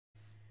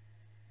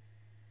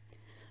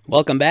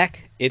Welcome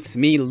back, it's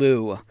me,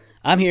 Lou.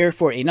 I'm here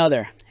for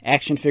another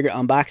action figure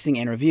unboxing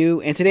and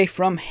review, and today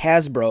from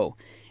Hasbro,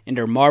 in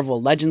their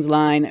Marvel Legends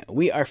line,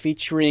 we are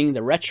featuring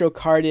the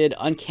retro-carded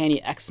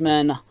Uncanny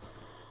X-Men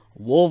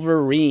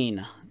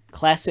Wolverine.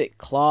 Classic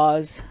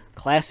claws,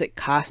 classic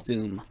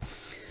costume.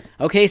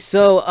 Okay,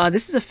 so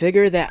this is a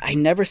figure that I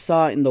never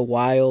saw in the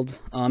wild.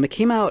 It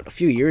came out a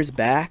few years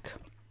back.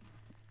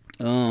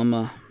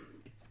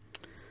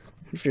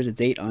 If there's a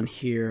date on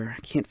here,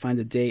 I can't find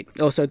the date.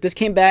 Oh, so this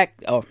came back.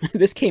 Oh,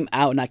 this came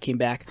out, not came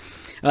back.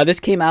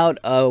 This came out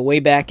way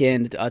back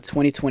in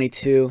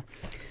 2022.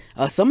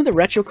 Some of the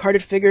retro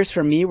carded figures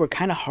for me were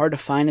kind of hard to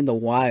find in the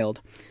wild.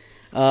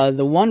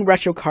 The one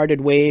retro carded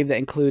wave that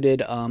included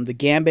the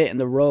Gambit and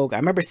the Rogue, I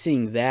remember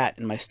seeing that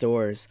in my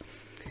stores.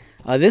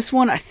 This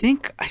one I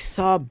think I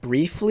saw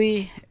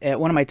briefly at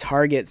one of my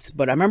Targets,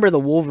 but I remember the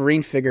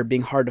Wolverine figure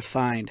being hard to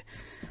find.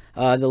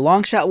 The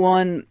long shot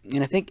one,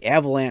 and I think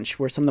Avalanche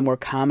were some of the more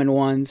common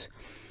ones.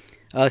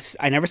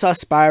 I never saw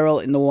Spiral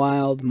in the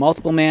wild.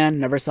 Multiple Man,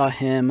 never saw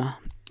him.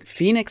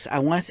 Phoenix, I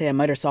want to say I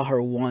might have saw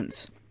her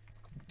once.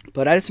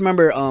 But I just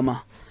remember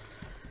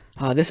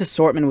this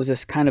assortment was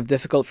just kind of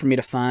difficult for me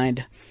to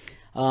find.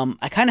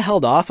 I kind of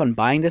held off on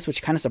buying this,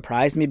 which kind of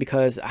surprised me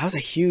because I was a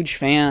huge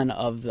fan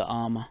of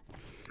the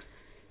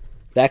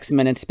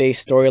X-Men in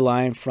Space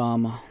storyline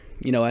from,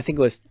 I think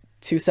it was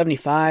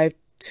 275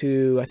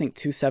 to I think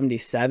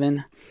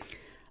 277,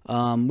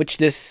 which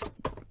this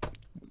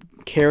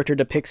character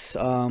depicts,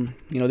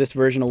 this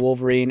version of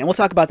Wolverine, and we'll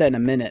talk about that in a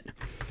minute.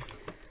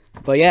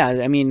 But yeah,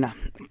 I mean,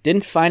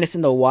 didn't find this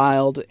in the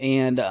wild,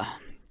 and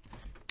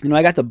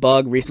I got the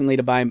bug recently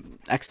to buy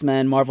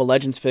X-Men Marvel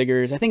Legends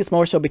figures. I think it's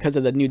more so because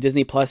of the new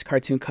Disney Plus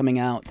cartoon coming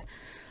out.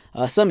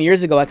 Some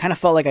years ago, I kind of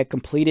felt like I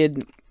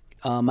completed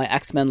my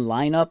X-Men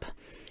lineup.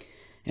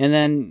 And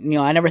then,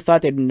 I never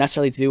thought they'd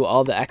necessarily do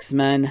all the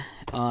X-Men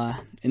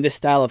in this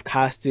style of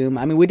costume.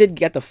 I mean, we did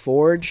get the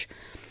Forge,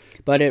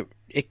 but it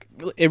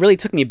really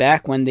took me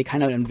back when they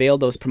kind of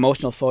unveiled those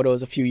promotional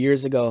photos a few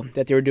years ago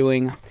that they were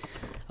doing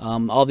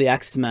all the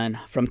X-Men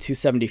from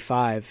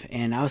 275,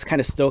 and I was kind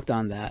of stoked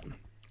on that.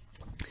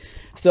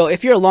 So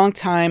if you're a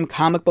longtime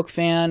comic book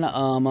fan,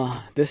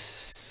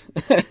 this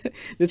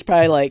this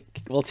probably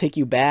will take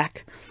you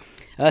back.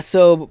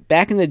 So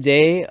back in the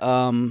day,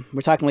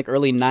 we're talking like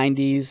early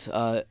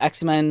 90s,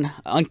 X-Men,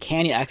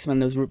 Uncanny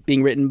X-Men was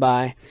being written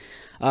by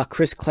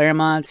Chris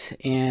Claremont,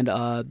 and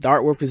the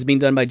artwork was being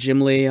done by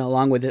Jim Lee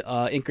along with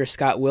inker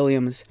Scott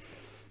Williams.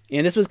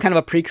 And this was kind of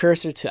a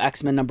precursor to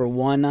X-Men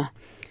 #1,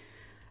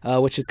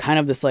 which was kind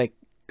of this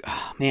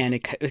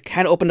it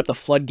kind of opened up the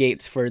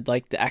floodgates for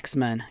the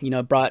X-Men.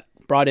 It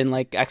brought in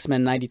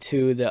X-Men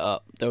 '92,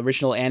 the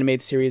original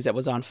animated series that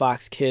was on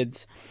Fox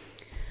Kids.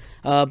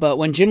 But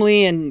when Jim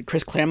Lee and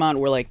Chris Claremont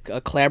were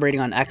collaborating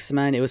on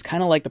X-Men, it was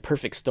kind of like the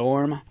perfect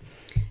storm.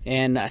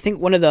 And I think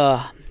one of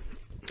the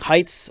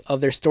heights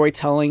of their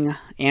storytelling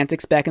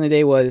antics back in the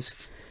day was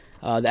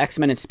the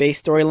X-Men in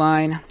Space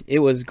storyline. It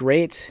was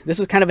great. This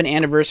was kind of an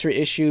anniversary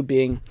issue,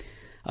 being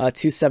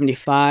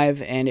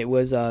 275, and it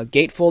was a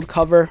gatefold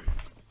cover.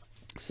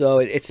 So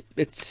it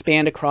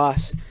spanned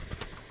across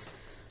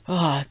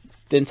the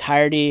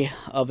entirety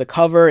of the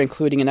cover,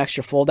 including an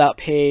extra fold-out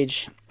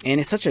page. And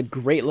it's such a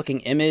great looking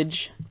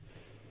image.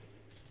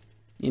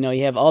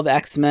 You have all the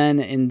X-Men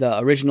in the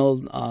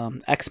original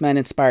X-Men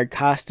inspired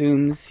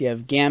costumes. You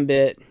have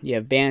Gambit, you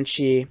have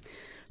Banshee,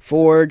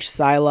 Forge,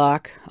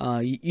 Psylocke.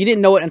 You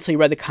didn't know it until you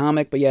read the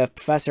comic, but you have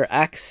Professor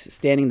X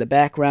standing in the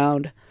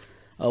background.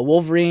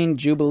 Wolverine,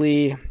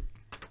 Jubilee,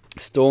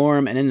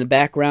 Storm, and in the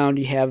background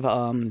you have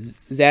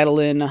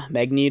Zadalin,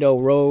 Magneto,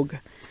 Rogue,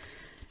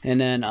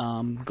 and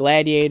then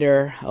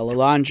Gladiator,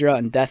 Lilandra,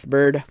 and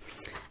Deathbird.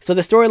 So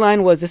the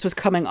storyline was this was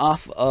coming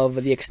off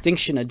of the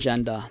Extinction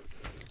Agenda.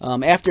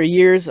 After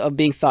years of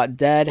being thought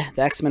dead,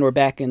 the X-Men were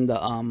back in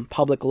the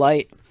public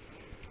light.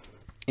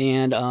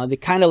 And they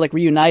kind of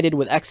reunited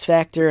with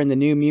X-Factor and the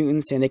New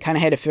Mutants, and they kind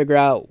of had to figure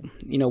out,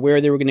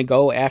 where they were going to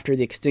go after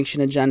the Extinction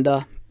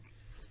Agenda.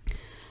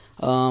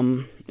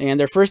 And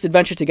their first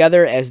adventure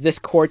together as this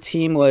core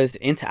team was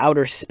into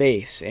outer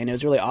space, and it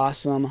was really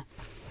awesome.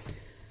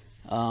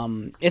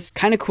 It's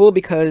kind of cool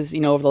because,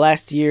 over the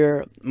last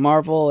year,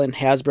 Marvel and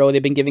Hasbro,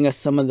 they've been giving us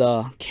some of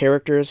the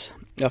characters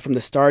from the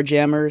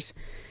Starjammers.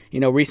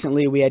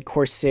 Recently we had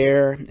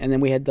Corsair, and then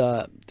we had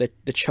the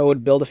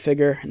Chode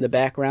Build-A-Figure in the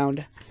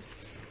background.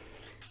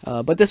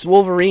 But this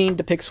Wolverine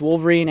depicts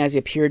Wolverine as he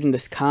appeared in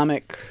this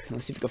comic.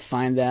 Let's see if we can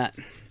find that.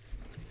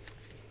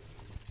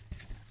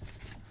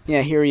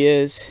 Yeah, here he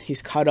is.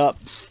 He's cut up,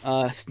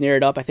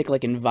 snared up, I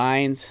think in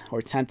vines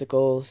or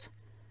tentacles.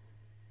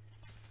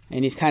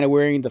 And he's kind of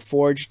wearing the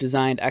Forge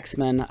designed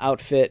X-Men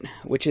outfit,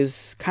 which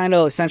is kind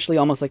of essentially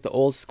almost like the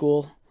old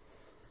school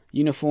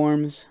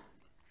uniforms.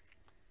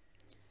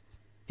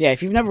 Yeah,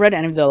 if you've never read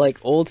any of the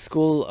old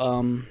school,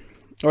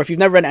 or if you've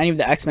never read any of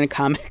the X-Men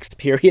comics,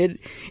 period,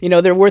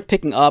 they're worth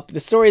picking up. The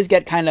stories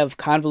get kind of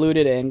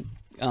convoluted and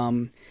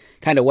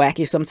kind of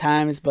wacky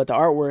sometimes, but the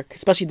artwork,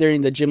 especially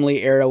during the Jim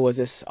Lee era, was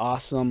just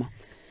awesome.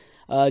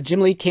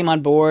 Jim Lee came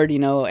on board,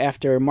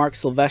 after Mark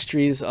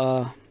Silvestri's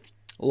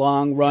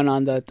long run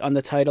on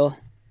the title.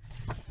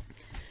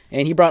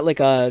 And he brought like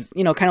a,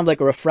 you know, kind of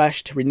like a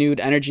refreshed, renewed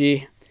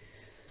energy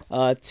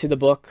to the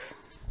book,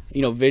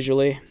 you know,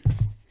 visually.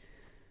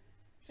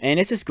 And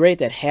it's just great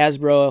that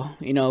Hasbro,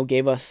 you know,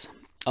 gave us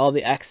all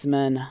the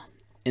X-Men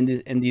in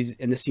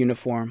this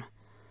uniform,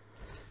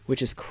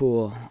 which is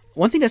cool.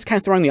 One thing that's kind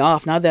of throwing me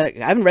off now that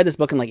I haven't read this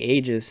book in like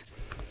ages,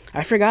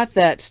 I forgot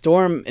that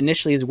Storm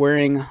initially is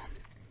wearing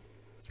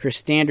her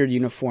standard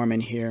uniform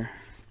in here,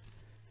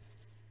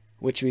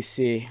 which we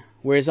see,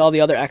 whereas all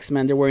the other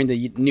X-Men, they're wearing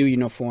the new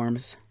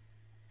uniforms.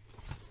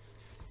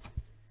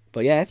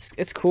 But yeah,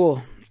 it's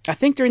cool. I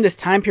think during this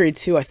time period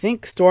too, I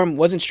think Storm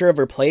wasn't sure of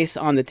her place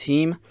on the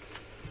team.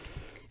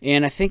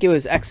 And I think it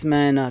was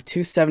X-Men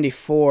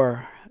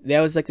 274.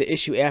 That was like the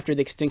issue after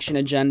the Extinction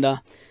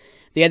Agenda.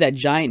 They had that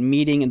giant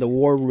meeting in the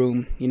War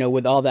Room, you know,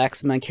 with all the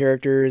X-Men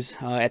characters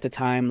at the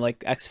time,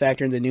 like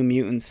X-Factor and the New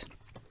Mutants.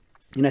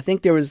 And I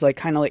think there was like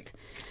kind of like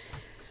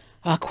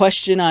a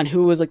question on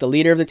who was like the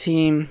leader of the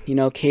team. You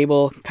know,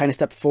 Cable kind of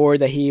stepped forward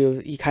that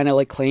he kind of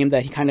like claimed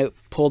that he kind of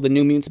pulled the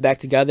New Mutants back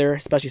together,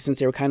 especially since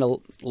they were kind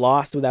of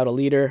lost without a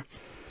leader.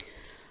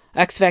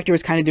 X-Factor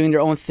was kind of doing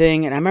their own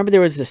thing, and I remember there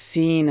was a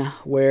scene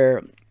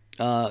where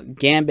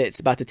Gambit's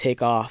about to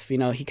take off. You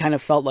know, he kind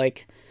of felt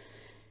like,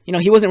 you know,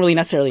 he wasn't really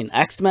necessarily an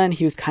X-Men.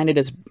 He was kind of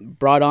just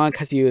brought on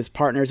because he was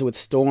partners with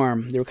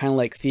Storm. They were kind of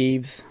like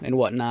thieves and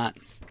whatnot.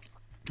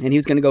 And he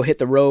was going to go hit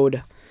the road.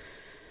 And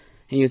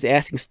he was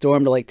asking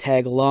Storm to like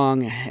tag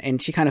along.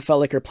 And she kind of felt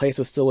like her place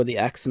was still with the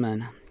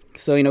X-Men.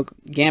 So, you know,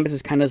 Gambit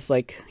is kind of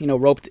like, you know,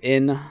 roped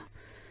in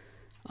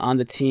on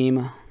the team.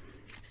 All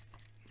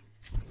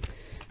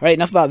right,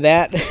 enough about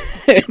that.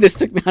 This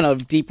took me on a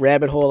deep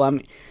rabbit hole. I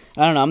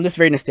don't know. I'm just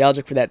very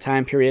nostalgic for that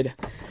time period.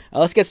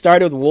 Let's get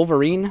started with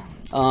Wolverine.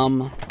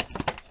 All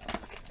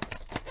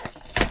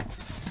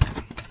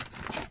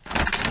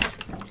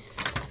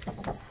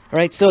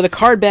right, so the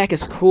card back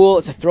is cool.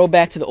 It's a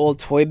throwback to the old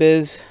Toy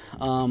Biz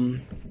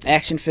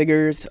action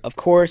figures. Of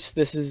course,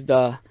 this is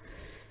the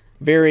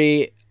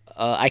very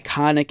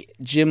iconic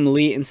Jim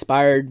Lee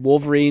inspired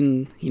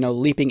Wolverine, you know,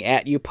 leaping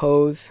at you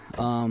pose.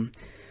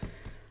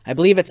 I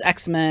believe it's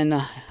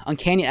X-Men,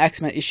 Uncanny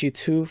X-Men issue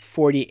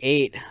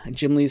 248,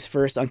 Jim Lee's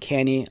first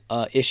Uncanny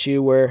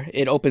issue, where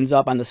it opens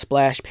up on the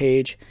splash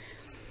page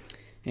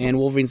and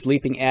Wolverine's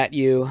leaping at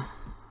you.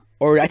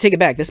 Or I take it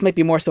back, this might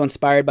be more so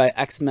inspired by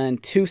X-Men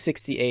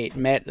 268,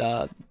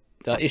 the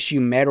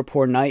issue Mad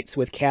Rapport Knights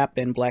with Cap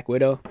and Black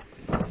Widow.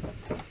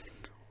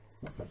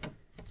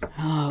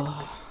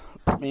 Oh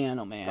man,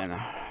 oh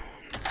man.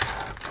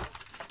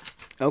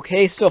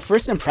 Okay, so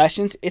first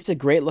impressions, it's a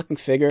great looking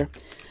figure.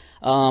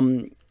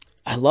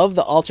 I love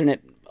the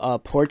alternate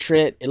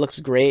portrait. It looks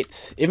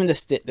great. Even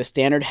the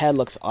standard head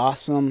looks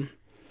awesome.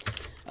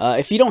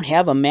 If you don't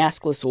have a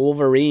maskless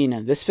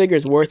Wolverine, this figure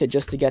is worth it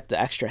just to get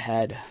the extra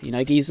head. You know,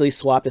 you can easily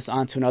swap this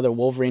onto another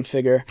Wolverine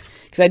figure.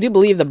 Because I do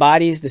believe the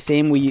body is the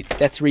same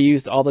that's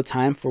reused all the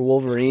time for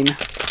Wolverine.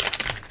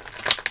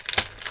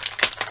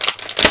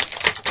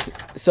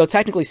 So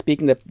technically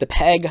speaking, the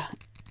peg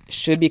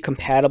should be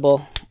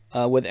compatible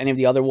with any of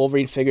the other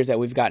Wolverine figures that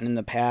we've gotten in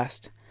the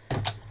past.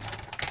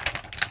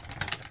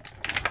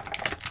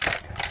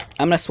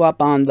 I'm going to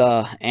swap on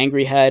the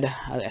angry head.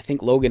 I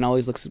think Logan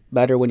always looks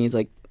better when he's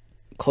like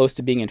close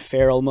to being in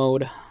feral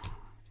mode.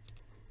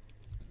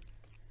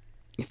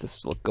 If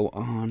this will go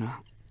on.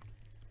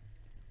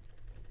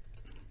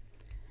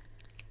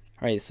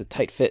 Alright, it's a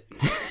tight fit.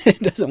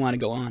 It doesn't want to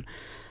go on.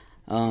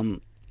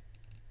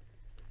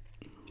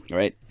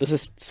 Alright, let's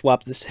just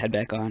swap this head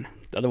back on.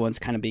 The other one's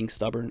kind of being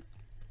stubborn.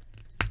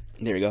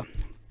 There we go.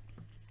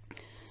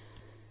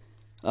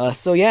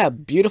 So yeah,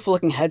 beautiful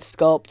looking head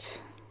sculpt.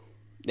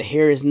 The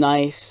hair is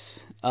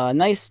nice.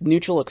 Nice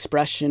neutral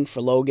expression for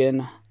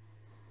Logan.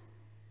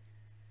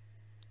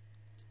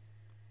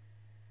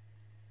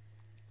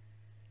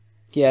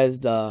 He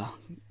has the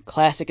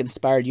classic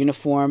inspired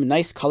uniform.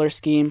 Nice color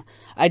scheme.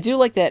 I do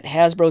like that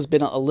Hasbro's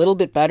been a little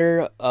bit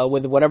better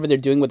with whatever they're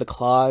doing with the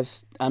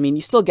claws. I mean,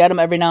 you still get them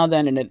every now and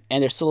then,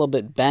 and they're still a little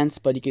bit bent,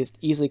 but you can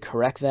easily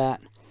correct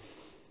that.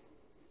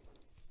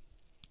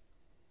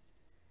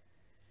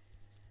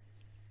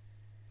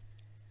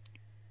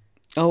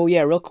 Oh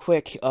yeah, real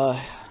quick,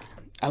 I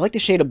like the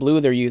shade of blue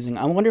they're using.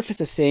 I wonder if it's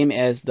the same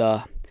as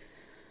the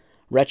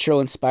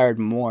retro-inspired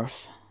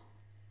morph.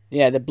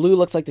 Yeah, the blue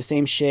looks like the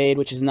same shade,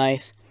 which is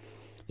nice.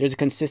 There's a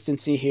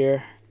consistency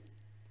here.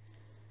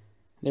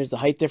 There's the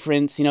height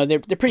difference. You know, they're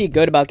pretty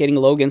good about getting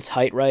Logan's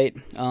height right.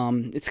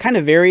 It's kind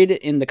of varied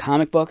in the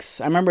comic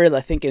books. I remember,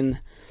 I think in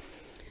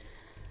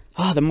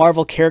the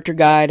Marvel Character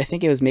Guide, I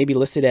think it was maybe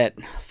listed at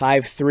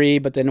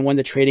 5'3", but then one of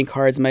the trading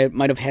cards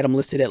might have had him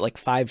listed at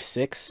like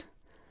 5'6".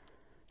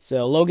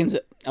 So Logan's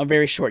a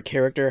very short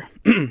character,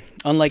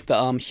 unlike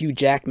the Hugh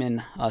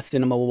Jackman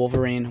Cinema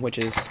Wolverine, which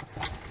is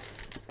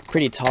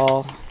pretty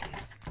tall.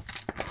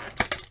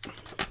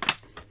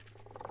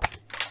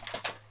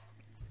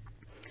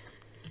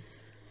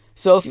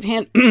 So if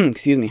you've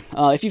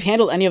if you've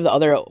handled any of the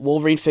other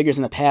Wolverine figures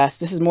in the past,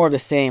 this is more of the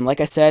same. Like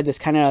I said, this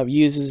kind of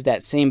uses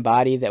that same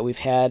body that we've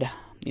had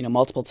you know,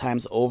 multiple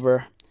times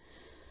over.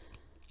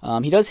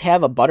 He does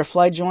have a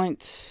butterfly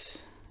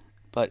joint,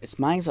 but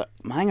mine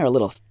are a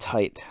little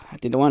tight. I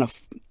didn't want to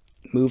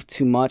move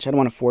too much. I don't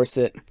want to force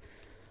it.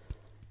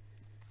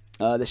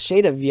 The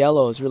shade of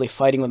yellow is really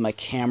fighting with my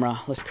camera.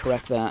 Let's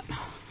correct that.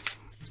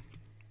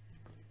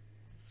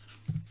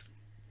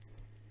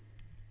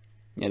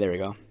 Yeah, there we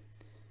go.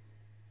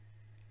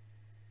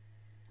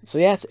 So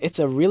yeah, it's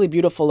a really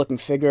beautiful looking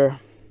figure.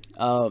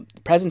 The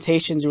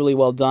presentation's really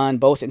well done,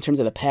 both in terms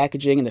of the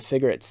packaging and the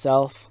figure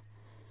itself.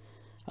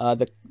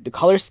 The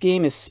color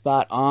scheme is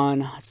spot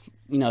on.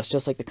 You know, it's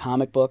just like the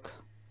comic book.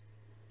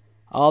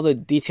 All the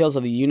details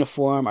of the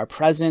uniform are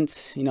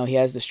present. You know, he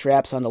has the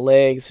straps on the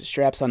legs,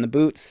 straps on the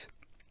boots,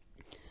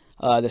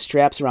 the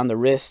straps around the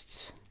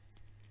wrists.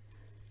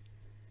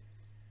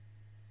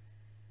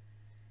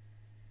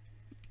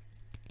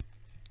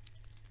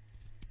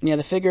 Yeah,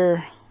 the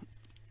figure,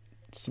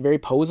 it's very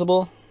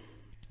posable.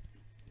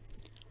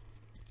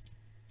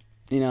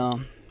 You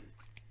know,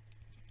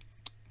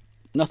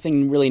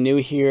 nothing really new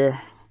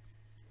here.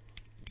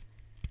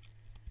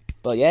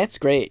 But yeah, it's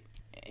great.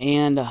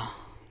 And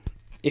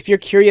if you're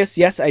curious,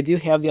 yes, I do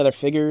have the other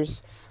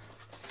figures.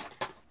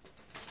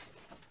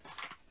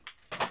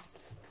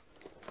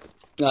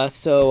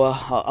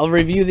 I'll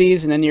review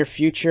these in the near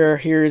future.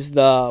 Here's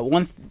the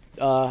one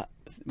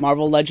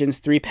Marvel Legends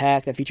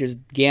 3-pack that features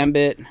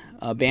Gambit,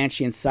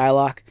 Banshee, and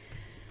Psylocke,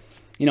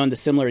 you know, in the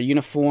similar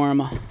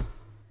uniform.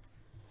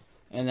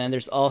 And then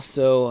there's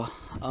also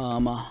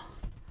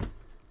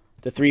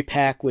the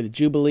 3-pack with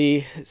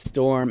Jubilee,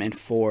 Storm, and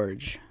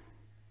Forge.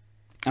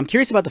 I'm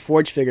curious about the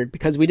Forge figure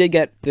because we did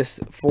get this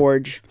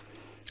Forge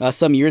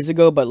some years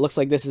ago, but it looks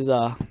like this is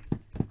a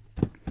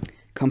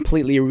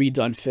completely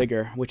redone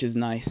figure, which is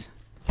nice.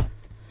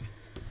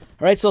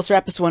 Alright, so let's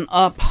wrap this one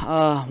up.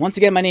 Once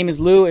again, my name is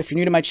Lou. If you're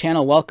new to my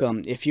channel,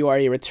 welcome. If you are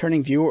a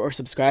returning viewer or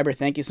subscriber,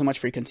 thank you so much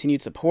for your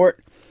continued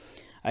support.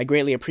 I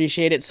greatly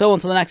appreciate it. So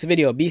until the next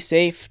video, be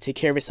safe, take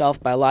care of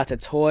yourself, buy lots of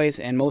toys,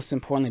 and most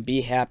importantly,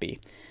 be happy.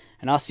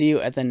 And I'll see you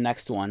at the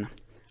next one.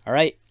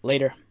 Alright,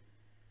 later.